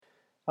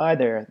Hi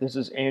there, this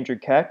is Andrew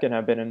Keck, and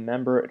I've been a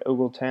member at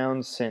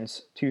Ogletown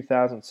since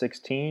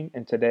 2016,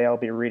 and today I'll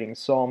be reading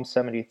Psalm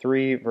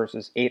 73,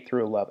 verses 8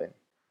 through 11.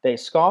 They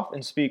scoff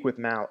and speak with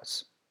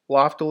malice.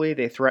 Loftily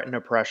they threaten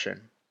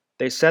oppression.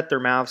 They set their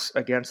mouths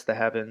against the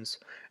heavens,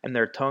 and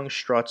their tongue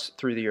struts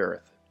through the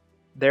earth.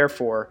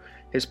 Therefore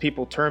his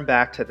people turn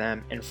back to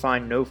them and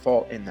find no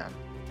fault in them.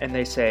 And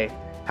they say,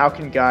 How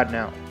can God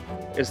know?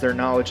 Is there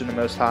knowledge in the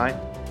Most High?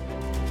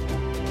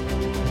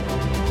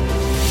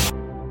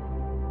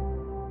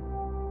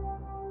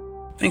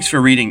 Thanks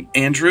for reading,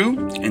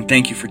 Andrew, and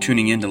thank you for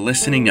tuning in to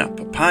Listening Up,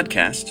 a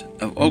podcast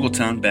of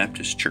Ogletown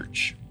Baptist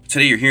Church.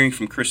 Today you're hearing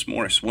from Chris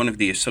Morris, one of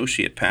the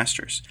associate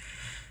pastors.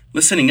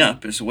 Listening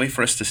Up is a way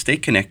for us to stay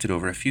connected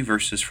over a few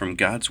verses from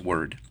God's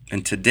Word,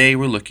 and today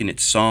we're looking at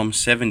Psalm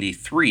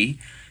 73,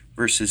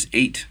 verses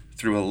 8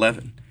 through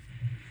 11.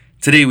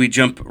 Today we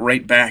jump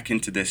right back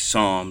into this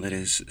psalm that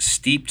is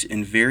steeped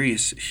in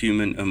various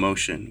human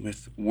emotion,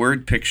 with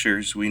word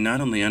pictures we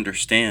not only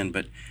understand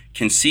but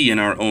can see in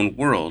our own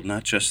world,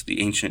 not just the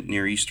ancient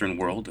Near Eastern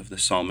world of the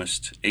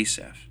psalmist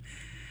Asaph.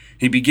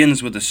 He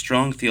begins with a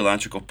strong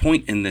theological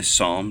point in this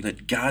psalm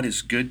that God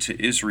is good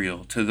to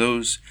Israel, to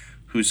those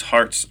whose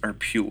hearts are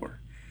pure.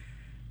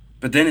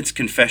 But then it's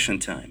confession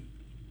time.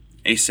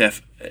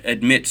 Asaph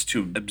admits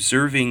to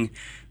observing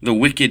the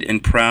wicked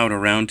and proud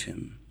around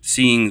him,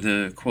 seeing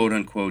the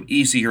quote-unquote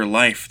easier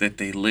life that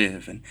they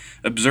live, and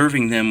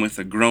observing them with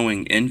a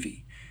growing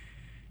envy.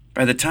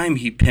 By the time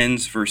he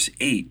pens verse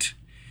 8,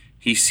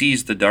 he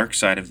sees the dark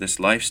side of this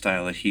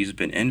lifestyle that he's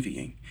been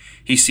envying.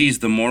 He sees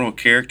the moral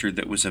character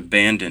that was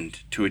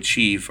abandoned to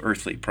achieve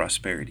earthly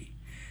prosperity.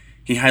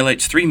 He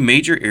highlights three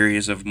major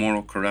areas of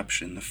moral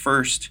corruption. The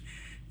first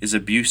is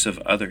abuse of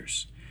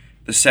others.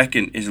 The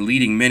second is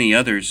leading many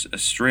others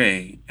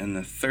astray. And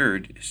the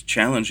third is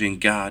challenging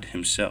God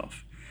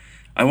himself.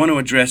 I want to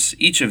address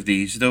each of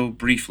these, though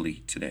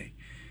briefly, today.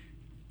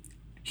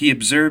 He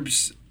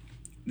observes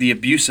the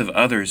abuse of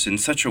others in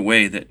such a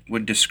way that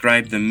would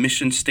describe the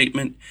mission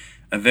statement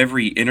of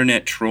every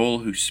internet troll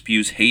who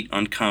spews hate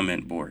on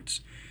comment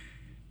boards.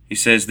 He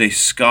says they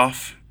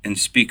scoff and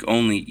speak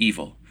only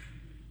evil.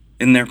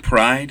 In their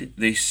pride,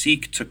 they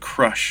seek to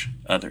crush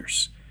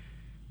others.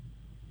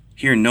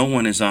 Here, no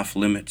one is off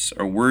limits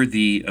or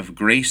worthy of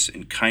grace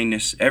and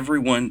kindness.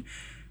 Everyone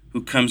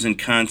who comes in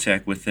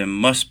contact with them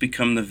must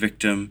become the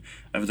victim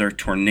of their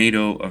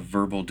tornado of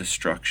verbal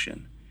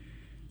destruction.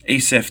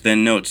 Asaph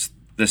then notes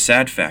the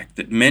sad fact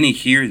that many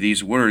hear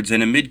these words,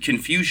 and amid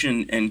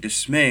confusion and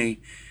dismay,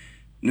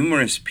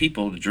 numerous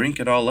people drink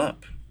it all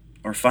up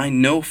or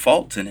find no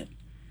fault in it.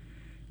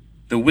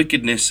 The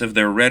wickedness of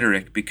their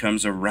rhetoric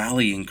becomes a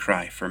rallying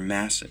cry for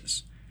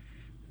masses.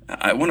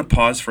 I want to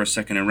pause for a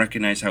second and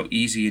recognize how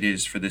easy it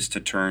is for this to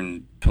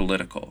turn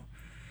political.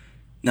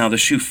 Now, the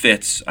shoe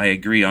fits, I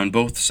agree, on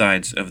both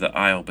sides of the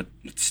aisle, but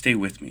stay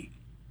with me.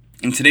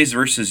 In today's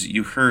verses,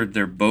 you heard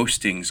their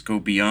boastings go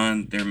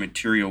beyond their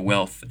material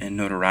wealth and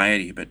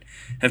notoriety, but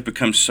have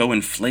become so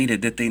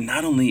inflated that they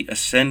not only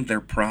ascend their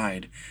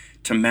pride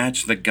to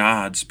match the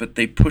gods, but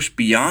they push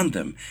beyond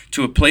them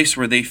to a place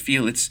where they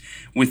feel it's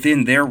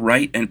within their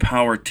right and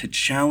power to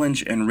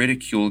challenge and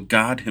ridicule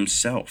God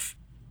himself.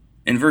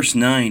 In verse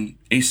 9,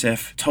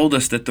 Asaph told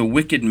us that the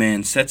wicked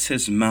man sets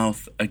his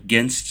mouth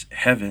against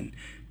heaven.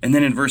 And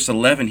then in verse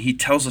 11, he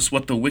tells us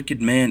what the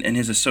wicked man and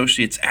his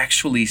associates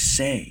actually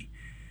say.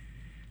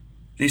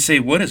 They say,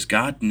 what does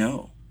God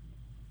know?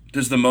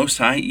 Does the Most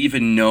High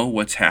even know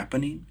what's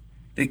happening?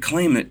 They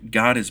claim that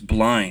God is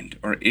blind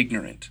or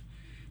ignorant.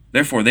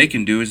 Therefore, they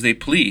can do as they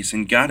please,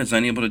 and God is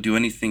unable to do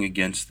anything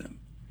against them.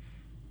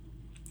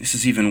 This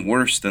is even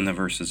worse than the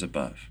verses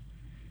above.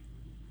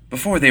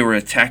 Before they were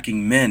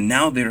attacking men,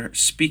 now they're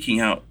speaking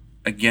out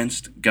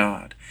against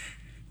God.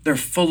 They're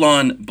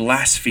full-on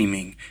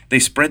blaspheming. They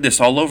spread this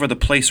all over the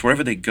place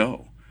wherever they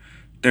go.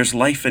 There's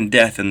life and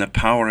death in the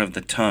power of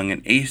the tongue,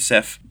 and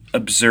Asaph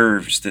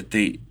observes that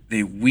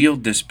they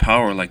wield this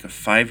power like a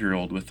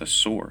 5-year-old with a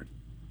sword.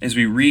 As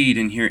we read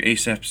and hear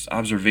Asaph's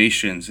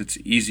observations, it's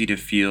easy to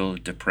feel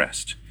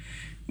depressed.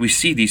 We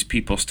see these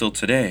people still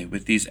today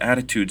with these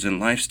attitudes and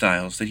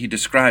lifestyles that he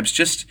describes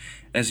just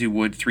as he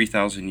would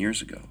 3,000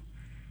 years ago.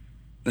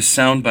 The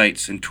sound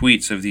bites and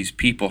tweets of these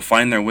people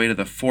find their way to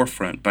the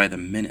forefront by the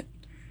minute.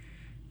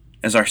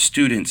 As our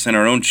students and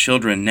our own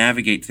children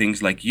navigate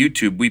things like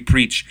YouTube, we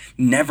preach,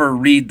 never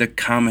read the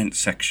comment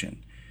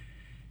section.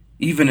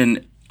 Even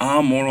an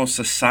amoral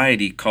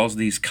society calls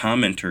these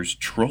commenters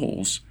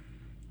trolls.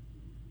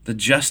 The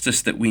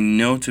justice that we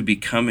know to be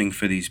coming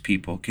for these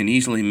people can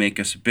easily make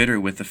us bitter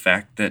with the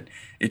fact that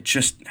it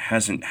just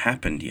hasn't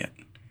happened yet.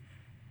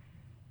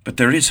 But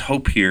there is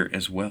hope here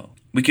as well.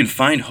 We can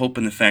find hope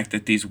in the fact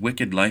that these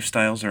wicked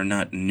lifestyles are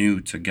not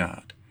new to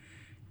God.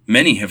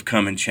 Many have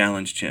come and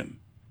challenged him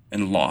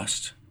and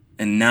lost,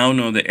 and now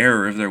know the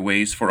error of their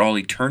ways for all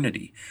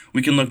eternity.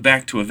 We can look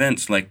back to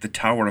events like the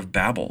Tower of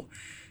Babel,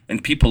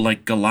 and people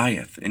like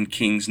Goliath and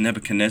kings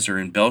Nebuchadnezzar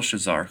and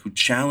Belshazzar who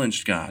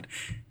challenged God,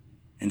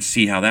 and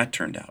see how that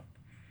turned out.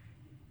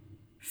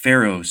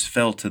 Pharaohs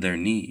fell to their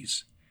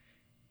knees.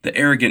 The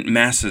arrogant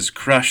masses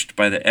crushed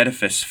by the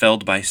edifice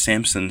felled by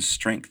Samson's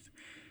strength.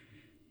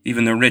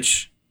 Even the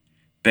rich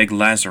beg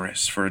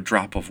Lazarus for a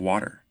drop of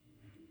water.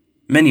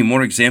 Many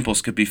more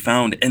examples could be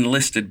found and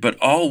listed, but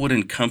all would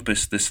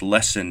encompass this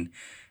lesson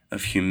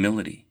of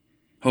humility.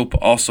 Hope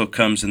also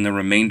comes in the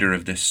remainder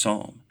of this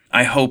psalm.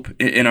 I hope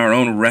in our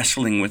own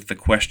wrestling with the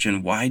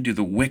question, why do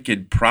the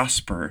wicked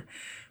prosper,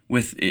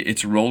 with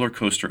its roller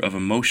coaster of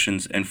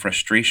emotions and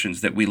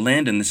frustrations, that we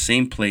land in the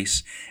same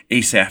place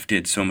Asaph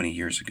did so many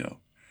years ago.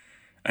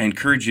 I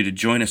encourage you to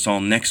join us all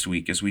next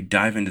week as we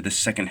dive into the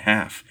second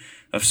half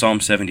of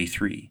Psalm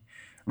 73.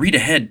 Read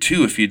ahead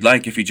too if you'd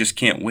like, if you just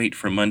can't wait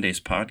for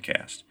Monday's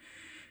podcast.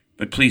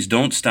 But please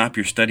don't stop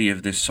your study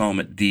of this psalm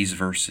at these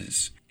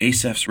verses.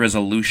 Asaph's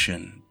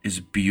resolution is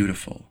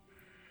beautiful.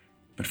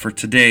 But for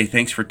today,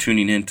 thanks for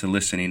tuning in to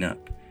Listening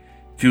Up.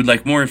 If you would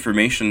like more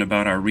information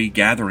about our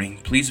regathering,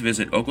 please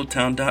visit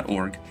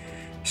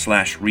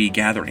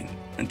ogletown.org/regathering.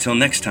 Until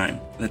next time,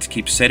 let's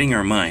keep setting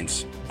our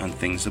minds on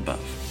things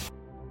above.